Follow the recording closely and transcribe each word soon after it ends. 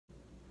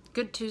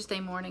Good Tuesday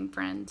morning,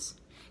 friends.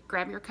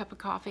 Grab your cup of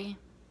coffee.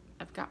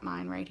 I've got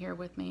mine right here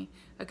with me.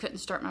 I couldn't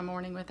start my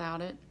morning without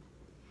it.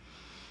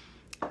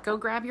 Go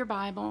grab your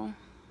Bible.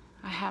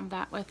 I have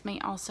that with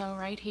me also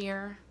right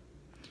here.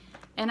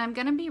 And I'm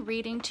going to be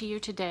reading to you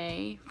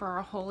today for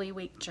our Holy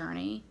Week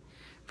journey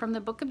from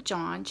the book of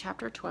John,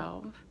 chapter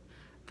 12,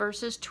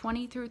 verses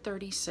 20 through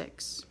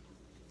 36.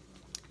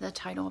 The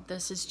title of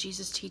this is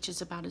Jesus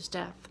Teaches About His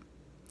Death.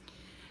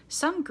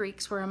 Some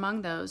Greeks were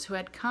among those who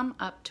had come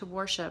up to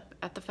worship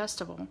at the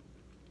festival.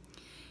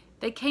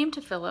 They came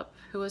to Philip,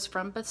 who was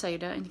from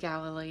Bethsaida in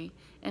Galilee,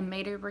 and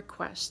made a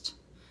request.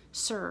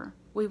 "Sir,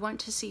 we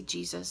want to see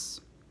Jesus."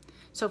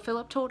 So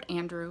Philip told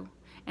Andrew,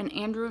 and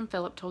Andrew and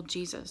Philip told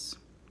Jesus.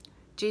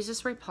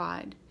 Jesus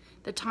replied,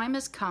 "The time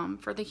has come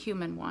for the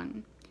human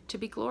one to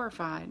be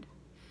glorified.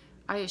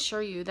 I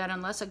assure you that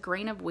unless a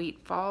grain of wheat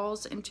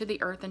falls into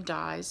the earth and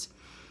dies,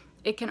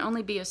 it can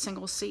only be a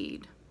single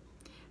seed.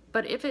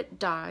 But if it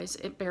dies,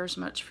 it bears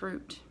much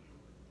fruit.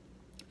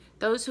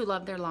 Those who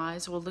love their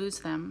lives will lose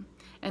them,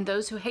 and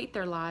those who hate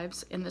their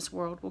lives in this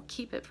world will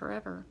keep it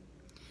forever.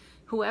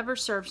 Whoever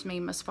serves me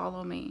must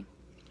follow me.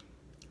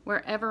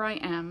 Wherever I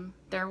am,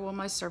 there will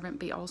my servant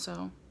be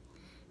also.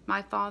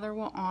 My Father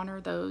will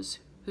honor those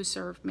who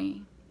serve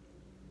me.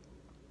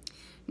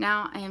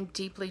 Now I am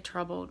deeply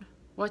troubled.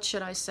 What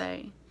should I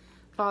say?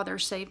 Father,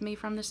 save me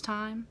from this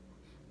time?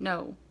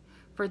 No,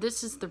 for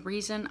this is the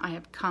reason I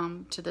have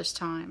come to this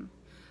time.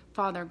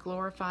 Father,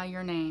 glorify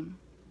your name."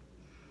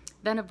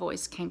 Then a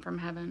voice came from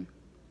heaven.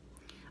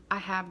 "I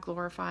have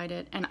glorified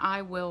it, and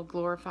I will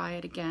glorify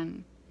it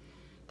again."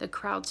 The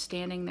crowd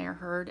standing there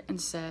heard and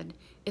said,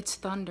 "It's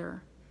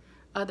thunder."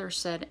 Others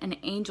said, "An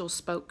angel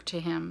spoke to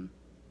him."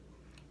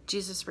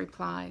 Jesus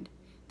replied,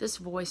 "This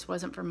voice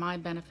wasn't for my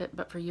benefit,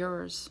 but for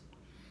yours.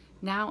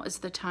 Now is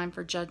the time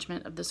for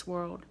judgment of this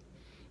world.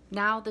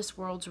 Now this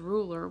world's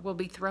ruler will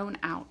be thrown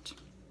out.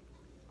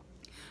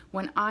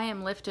 When I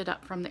am lifted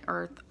up from the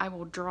earth, I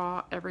will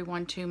draw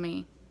everyone to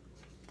me."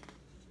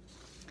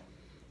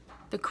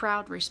 The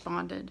crowd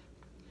responded,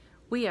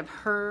 "We have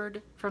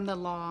heard from the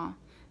law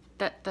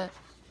that the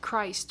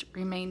Christ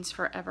remains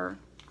forever.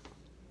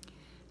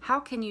 How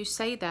can you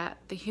say that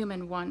the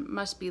human one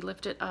must be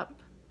lifted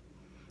up?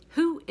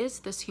 Who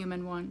is this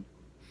human one?"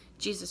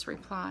 Jesus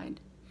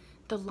replied,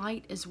 "The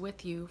light is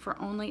with you for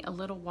only a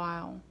little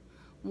while.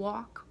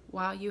 Walk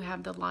while you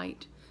have the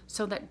light,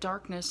 so that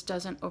darkness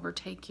doesn't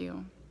overtake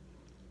you.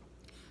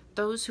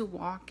 Those who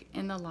walk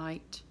in the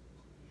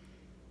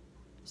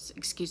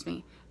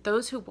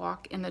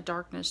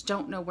darkness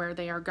don't know where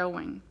they are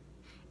going.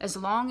 As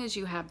long as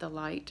you have the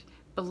light,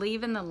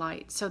 believe in the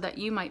light so that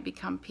you might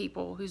become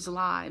people whose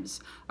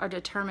lives are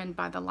determined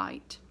by the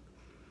light."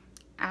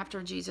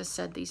 After Jesus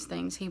said these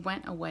things, he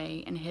went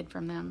away and hid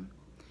from them.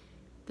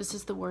 This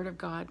is the word of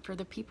God for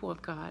the people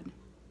of God.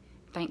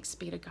 Thanks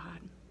be to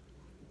God.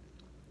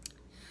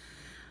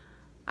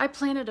 I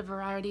planted a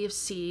variety of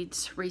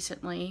seeds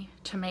recently: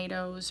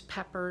 tomatoes,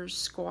 peppers,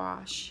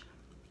 squash,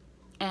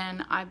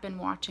 and I've been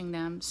watching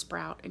them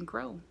sprout and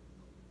grow.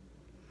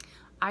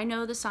 I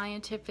know the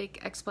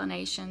scientific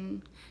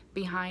explanation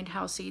behind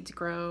how seeds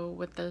grow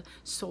with the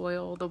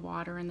soil, the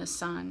water, and the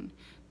sun,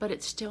 but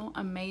it still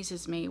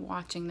amazes me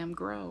watching them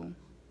grow.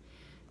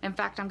 In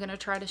fact, I'm going to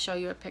try to show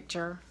you a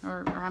picture,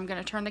 or I'm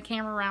going to turn the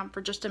camera around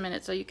for just a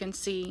minute so you can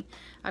see.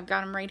 I've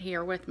got them right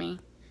here with me.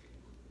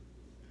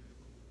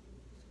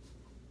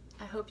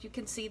 I hope you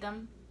can see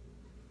them.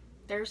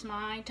 There's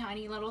my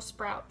tiny little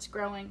sprouts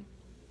growing.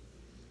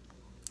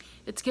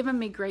 It's given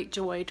me great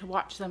joy to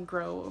watch them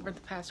grow over the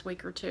past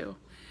week or two.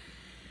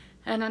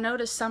 And I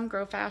noticed some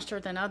grow faster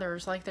than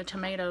others, like the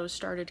tomatoes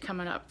started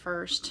coming up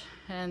first,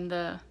 and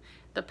the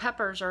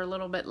peppers are a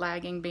little bit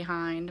lagging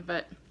behind,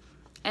 but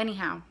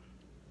anyhow,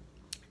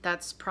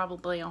 that's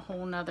probably a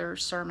whole nother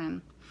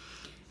sermon.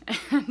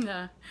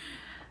 And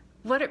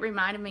what it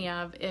reminded me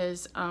of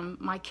is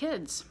my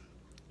kids,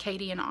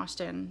 Katie and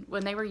Austin.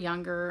 When they were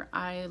younger,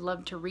 I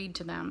loved to read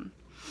to them.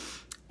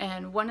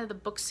 And one of the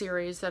book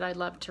series that I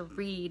loved to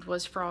read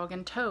was Frog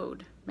and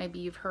Toad. Maybe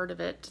you've heard of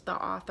it.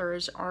 The author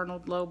is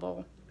Arnold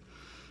Lobel.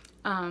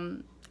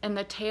 And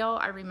the tale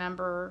I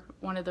remember,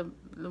 one of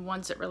the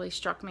ones that really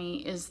struck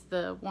me, is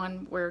the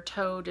one where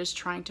Toad is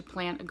trying to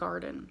plant a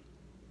garden.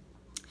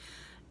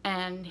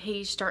 And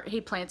he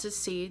plants his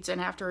seeds, and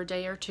after a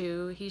day or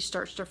two, he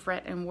starts to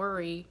fret and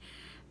worry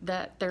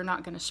that they're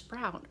not going to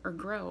sprout or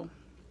grow.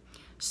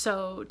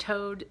 So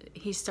Toad,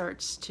 he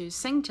starts to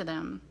sing to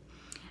them,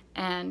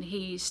 and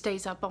he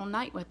stays up all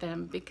night with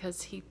them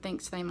because he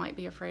thinks they might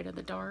be afraid of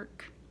the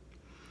dark.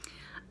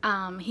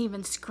 He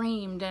even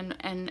screamed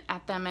and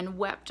at them and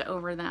wept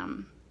over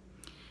them.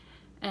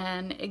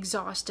 And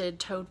exhausted,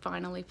 Toad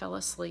finally fell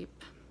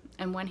asleep.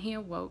 And when he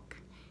awoke,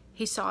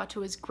 he saw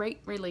to his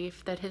great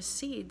relief that his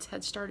seeds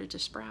had started to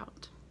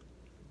sprout.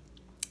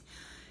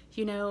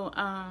 You know,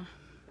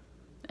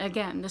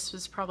 again, this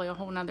was probably a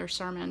whole nother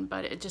sermon,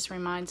 but it just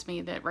reminds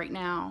me that right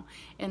now,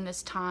 in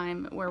this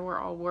time where we're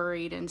all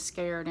worried and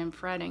scared and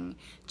fretting,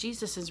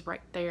 Jesus is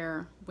right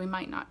there. We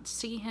might not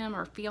see him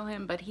or feel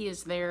him, but he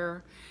is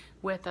there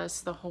with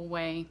us the whole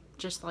way,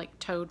 just like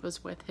Toad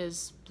was with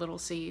his little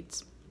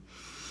seeds.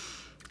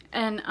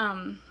 And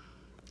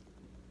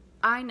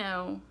I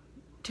know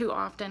too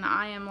often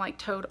I am like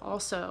Toad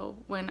also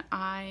when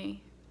I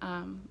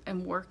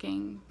am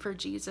working for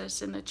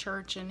Jesus in the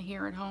church and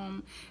here at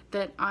home,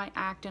 that I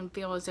act and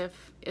feel as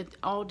if it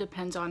all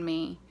depends on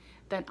me,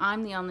 that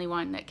I'm the only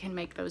one that can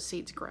make those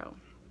seeds grow.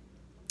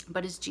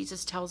 But as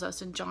Jesus tells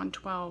us in John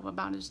 12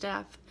 about his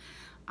death,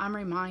 I'm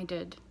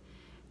reminded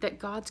that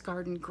God's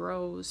garden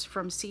grows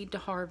from seed to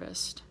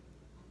harvest.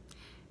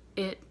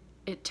 It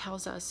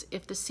tells us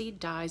if the seed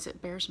dies,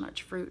 it bears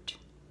much fruit.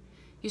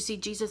 You see,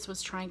 Jesus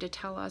was trying to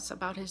tell us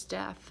about his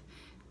death,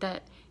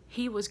 that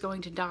he was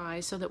going to die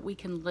so that we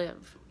can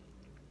live.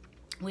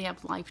 We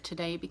have life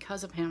today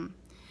because of him.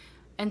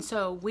 And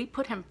so we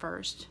put him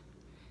first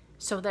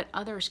so that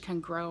others can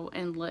grow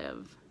and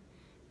live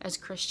as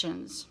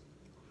Christians.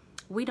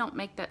 We don't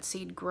make that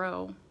seed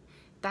grow.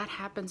 That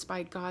happens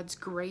by God's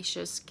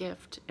gracious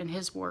gift and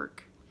his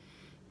work.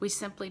 We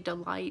simply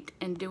delight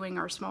in doing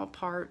our small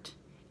part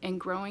in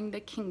growing the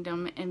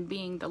kingdom and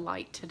being the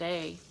light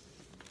today.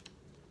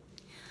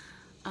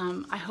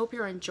 I hope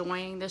you're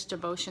enjoying this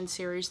devotion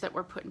series that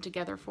we're putting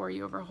together for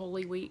you over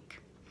Holy Week.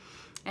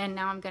 And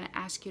now I'm going to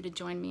ask you to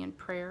join me in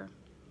prayer.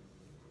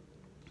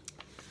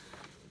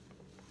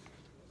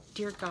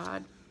 Dear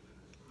God,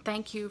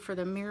 thank you for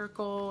the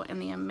miracle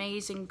and the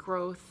amazing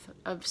growth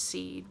of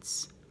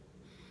seeds.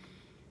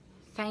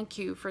 Thank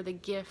you for the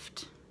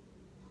gift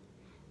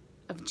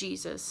of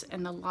Jesus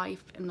and the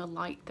life and the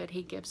light that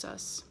he gives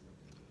us.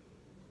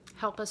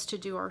 Help us to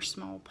do our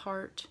small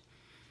part,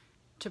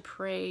 to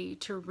pray,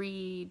 to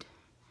read,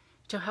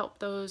 to help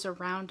those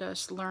around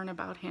us learn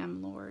about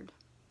him, Lord.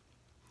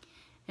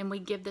 And we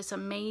give this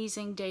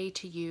amazing day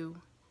to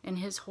you in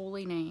his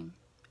holy name.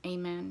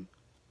 Amen.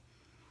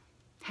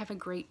 Have a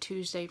great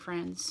Tuesday,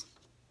 friends.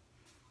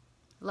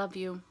 Love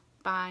you.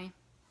 Bye.